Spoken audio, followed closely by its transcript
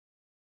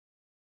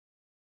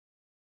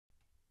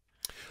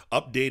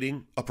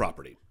Updating a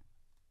property.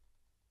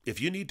 If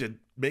you need to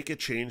make a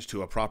change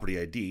to a property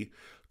ID,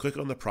 click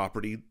on the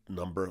property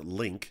number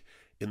link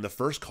in the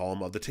first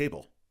column of the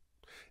table.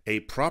 A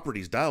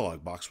Properties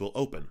dialog box will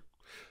open.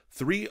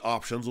 3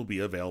 options will be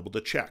available to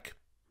check.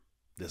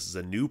 This is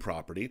a new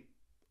property,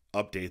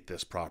 update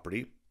this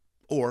property,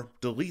 or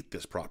delete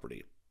this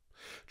property.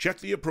 Check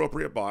the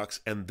appropriate box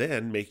and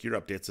then make your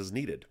updates as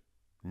needed.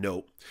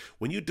 Note,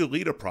 when you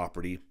delete a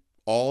property,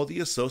 all the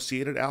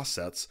associated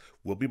assets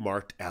will be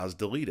marked as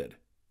deleted.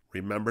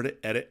 Remember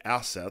to edit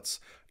assets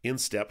in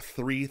step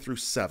 3 through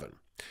 7.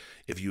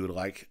 If you would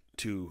like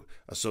to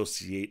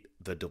associate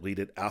the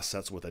deleted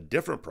assets with a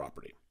different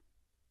property.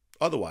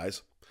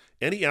 Otherwise,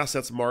 any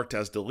assets marked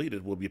as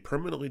deleted will be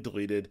permanently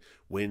deleted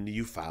when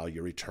you file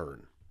your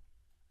return.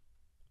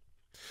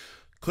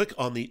 Click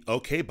on the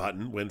OK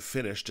button when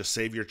finished to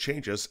save your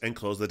changes and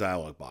close the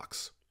dialog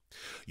box.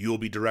 You will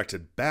be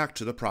directed back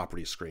to the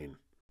property screen.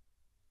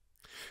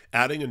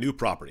 Adding a new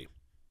property.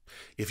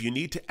 If you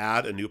need to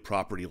add a new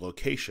property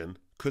location,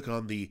 click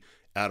on the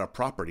Add a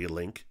Property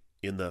link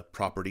in the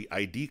Property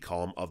ID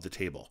column of the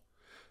table.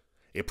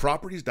 A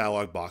Properties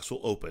dialog box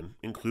will open,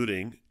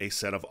 including a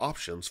set of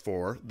options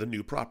for the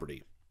new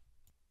property.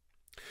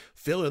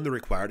 Fill in the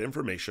required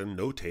information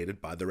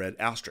notated by the red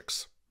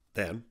asterisks.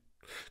 Then,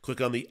 click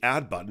on the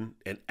Add button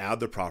and add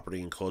the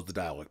property and close the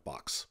dialog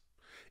box.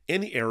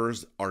 Any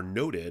errors are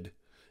noted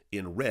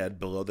in red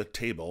below the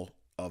table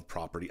of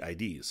property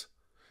IDs.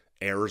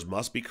 Errors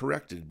must be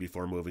corrected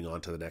before moving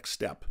on to the next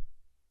step.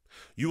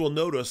 You will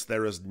notice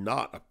there is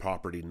not a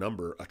property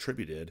number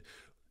attributed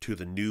to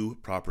the new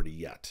property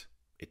yet.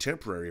 A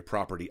temporary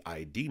property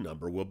ID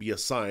number will be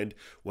assigned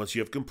once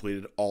you have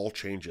completed all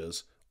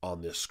changes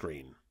on this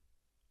screen.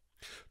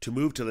 To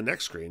move to the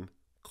next screen,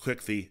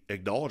 click the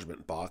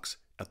Acknowledgement box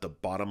at the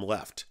bottom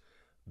left,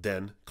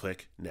 then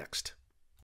click Next.